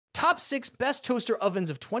Top 6 Best Toaster Ovens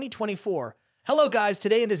of 2024. Hello guys,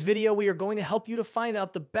 today in this video we are going to help you to find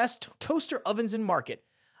out the best toaster ovens in market.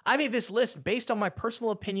 I made this list based on my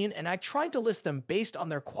personal opinion and I tried to list them based on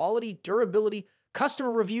their quality, durability,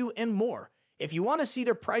 customer review, and more. If you want to see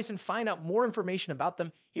their price and find out more information about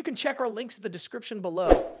them, you can check our links in the description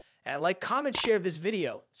below. And like, comment, share this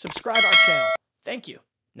video. Subscribe our channel. Thank you.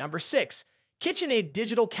 Number 6. KitchenAid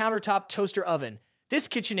Digital Countertop Toaster Oven. This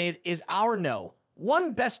KitchenAid is our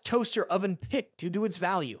one best toaster oven pick due to its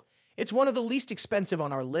value. It's one of the least expensive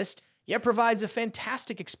on our list, yet provides a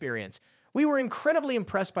fantastic experience. We were incredibly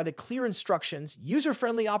impressed by the clear instructions,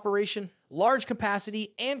 user-friendly operation, large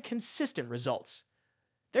capacity, and consistent results.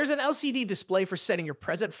 There's an LCD display for setting your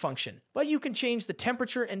preset function, but you can change the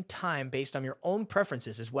temperature and time based on your own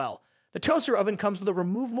preferences as well. The toaster oven comes with a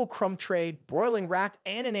removable crumb tray, broiling rack,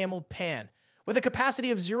 and enameled pan. With a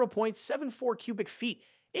capacity of 0.74 cubic feet,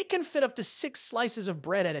 it can fit up to 6 slices of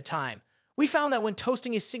bread at a time. We found that when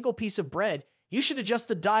toasting a single piece of bread, you should adjust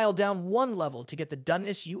the dial down one level to get the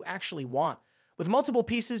doneness you actually want. With multiple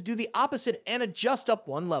pieces, do the opposite and adjust up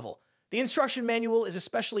one level. The instruction manual is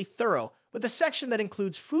especially thorough, with a section that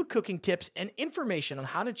includes food cooking tips and information on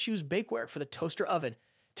how to choose bakeware for the toaster oven.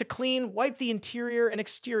 To clean, wipe the interior and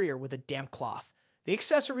exterior with a damp cloth. The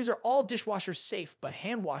accessories are all dishwasher safe, but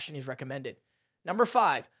hand washing is recommended. Number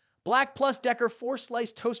 5. Black+Decker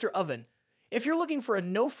 4-slice toaster oven. If you're looking for a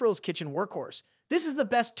no-frills kitchen workhorse, this is the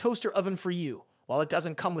best toaster oven for you. While it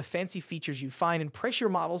doesn't come with fancy features you'd find in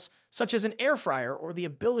pricier models, such as an air fryer or the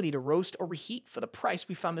ability to roast or reheat, for the price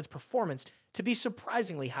we found its performance to be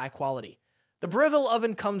surprisingly high quality. The Breville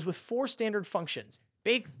oven comes with 4 standard functions: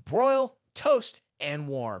 bake, broil, toast, and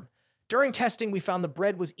warm. During testing, we found the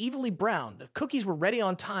bread was evenly browned, the cookies were ready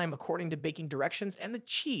on time according to baking directions, and the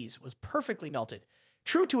cheese was perfectly melted.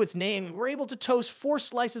 True to its name, we were able to toast 4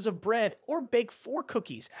 slices of bread or bake 4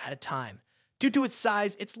 cookies at a time. Due to its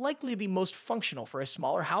size, it's likely to be most functional for a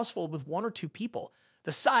smaller household with 1 or 2 people.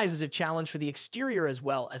 The size is a challenge for the exterior as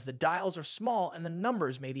well, as the dials are small and the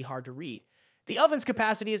numbers may be hard to read. The oven's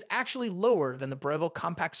capacity is actually lower than the Breville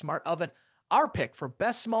Compact Smart Oven. Our pick for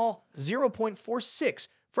best small, 0.46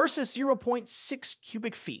 versus 0.6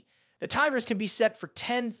 cubic feet. The timers can be set for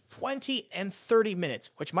 10, 20, and 30 minutes,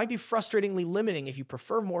 which might be frustratingly limiting if you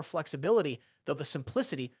prefer more flexibility, though the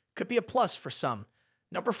simplicity could be a plus for some.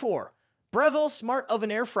 Number 4. Breville Smart Oven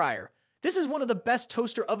Air Fryer. This is one of the best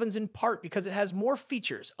toaster ovens in part because it has more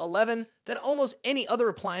features, 11, than almost any other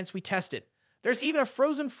appliance we tested. There's even a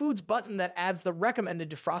frozen foods button that adds the recommended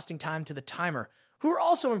defrosting time to the timer. We were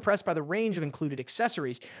also impressed by the range of included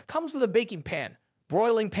accessories. Comes with a baking pan,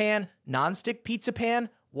 broiling pan, non-stick pizza pan,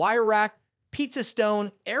 wire rack, pizza stone,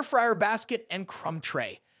 air fryer basket, and crumb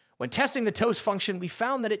tray. When testing the toast function, we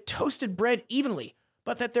found that it toasted bread evenly,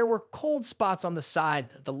 but that there were cold spots on the side,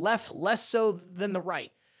 the left less so than the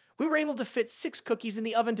right. We were able to fit 6 cookies in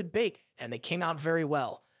the oven to bake, and they came out very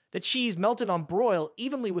well. The cheese melted on broil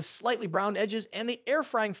evenly with slightly browned edges, and the air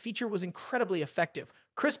frying feature was incredibly effective,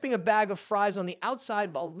 crisping a bag of fries on the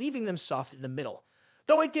outside while leaving them soft in the middle.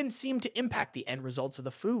 Though it didn't seem to impact the end results of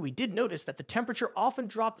the food, we did notice that the temperature often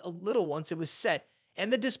dropped a little once it was set,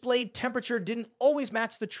 and the displayed temperature didn't always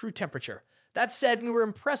match the true temperature. That said, we were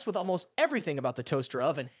impressed with almost everything about the toaster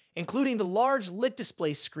oven, including the large lit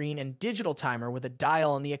display screen and digital timer with a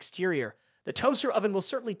dial on the exterior. The toaster oven will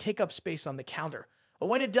certainly take up space on the counter, but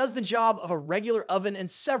when it does the job of a regular oven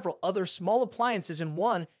and several other small appliances in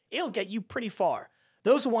one, it'll get you pretty far.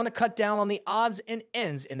 Those who want to cut down on the odds and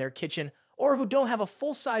ends in their kitchen, or who don't have a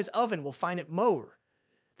full-size oven, will find it more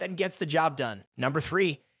than gets the job done. Number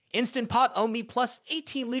 3. Instant Pot Omni Plus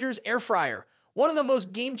 18 liters Air Fryer. One of the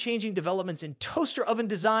most game-changing developments in toaster oven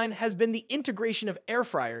design has been the integration of air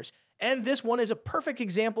fryers, and this one is a perfect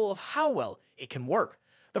example of how well it can work.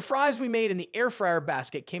 The fries we made in the air fryer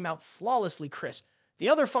basket came out flawlessly crisp. The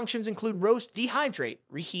other functions include roast, dehydrate,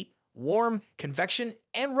 reheat, warm, convection,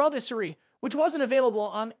 and rotisserie, which wasn't available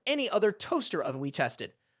on any other toaster oven we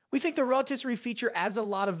tested. We think the rotisserie feature adds a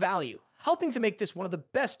lot of value, helping to make this one of the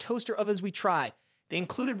best toaster ovens we tried. The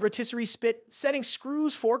included rotisserie spit, setting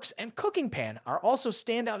screws, forks, and cooking pan are also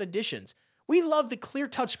standout additions. We love the clear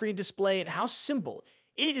touchscreen display and how simple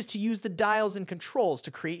it is to use the dials and controls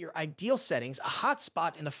to create your ideal settings. A hot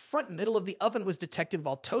spot in the front middle of the oven was detected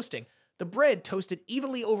while toasting. The bread toasted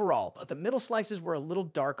evenly overall, but the middle slices were a little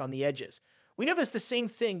dark on the edges. We noticed the same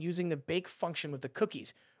thing using the bake function with the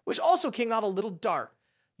cookies, which also came out a little dark.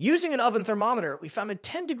 Using an oven thermometer, we found a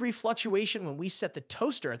 10-degree fluctuation when we set the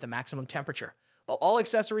toaster at the maximum temperature. While all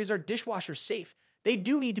accessories are dishwasher safe, they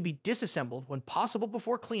do need to be disassembled when possible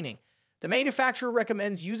before cleaning. The manufacturer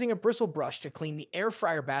recommends using a bristle brush to clean the air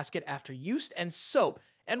fryer basket after use and soap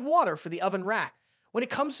and water for the oven rack. When it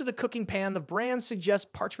comes to the cooking pan, the brand suggests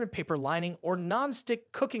parchment paper lining or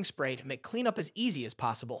non-stick cooking spray to make cleanup as easy as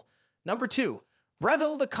possible. Number 2.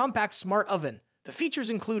 Breville the Compact Smart Oven. The features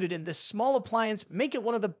included in this small appliance make it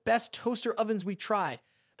one of the best toaster ovens we tried.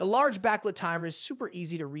 The large backlit timer is super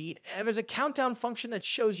easy to read, and there's a countdown function that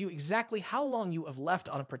shows you exactly how long you have left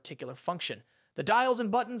on a particular function. The dials and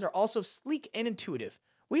buttons are also sleek and intuitive.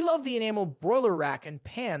 We love the enameled broiler rack and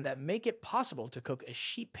pan that make it possible to cook a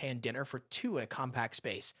sheet pan dinner for 2 in a compact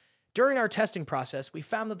space. During our testing process, we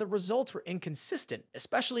found that the results were inconsistent,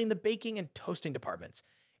 especially in the baking and toasting departments.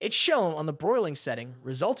 It's shown on the broiling setting,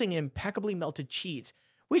 resulting in impeccably melted cheese.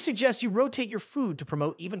 We suggest you rotate your food to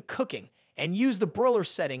promote even cooking, and use the broiler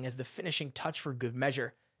setting as the finishing touch for good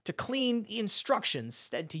measure. To clean, the instructions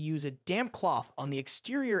said to use a damp cloth on the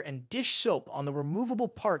exterior and dish soap on the removable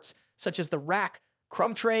parts such as the rack,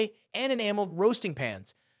 crumb tray, and enameled roasting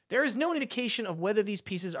pans. There is no indication of whether these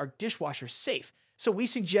pieces are dishwasher safe, so we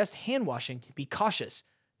suggest hand washing to be cautious.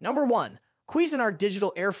 Number 1. Cuisinart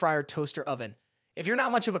Digital Air Fryer Toaster Oven. If you're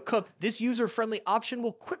not much of a cook, this user-friendly option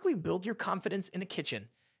will quickly build your confidence in the kitchen.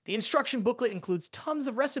 The instruction booklet includes tons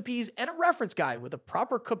of recipes and a reference guide with the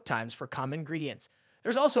proper cook times for common ingredients.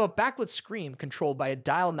 There's also a backlit screen controlled by a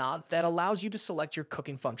dial knob that allows you to select your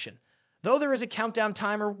cooking function. Though there is a countdown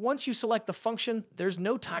timer, once you select the function, there's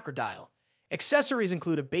no timer dial. Accessories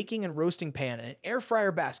include a baking and roasting pan and an air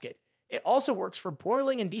fryer basket. It also works for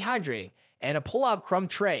broiling and dehydrating, and a pull-out crumb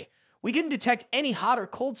tray. We didn't detect any hot or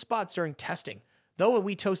cold spots during testing. Though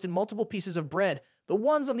we toasted multiple pieces of bread, the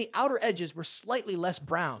ones on the outer edges were slightly less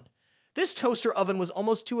browned. This toaster oven was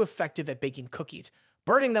almost too effective at baking cookies,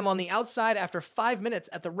 burning them on the outside after 5 minutes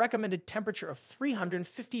at the recommended temperature of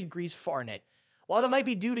 350 degrees Fahrenheit. While it might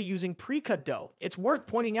be due to using pre-cut dough, it's worth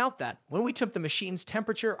pointing out that when we took the machine's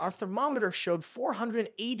temperature, our thermometer showed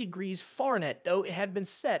 480 degrees Fahrenheit, though it had been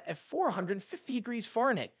set at 450 degrees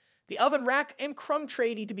Fahrenheit. The oven rack and crumb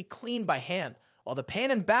tray need to be cleaned by hand, while the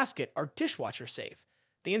pan and basket are dishwasher safe.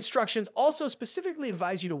 The instructions also specifically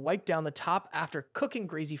advise you to wipe down the top after cooking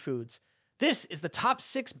greasy foods. This is the top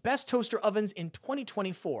 6 best toaster ovens in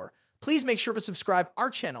 2024. Please make sure to subscribe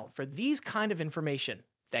our channel for these kind of information.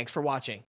 Thanks for watching.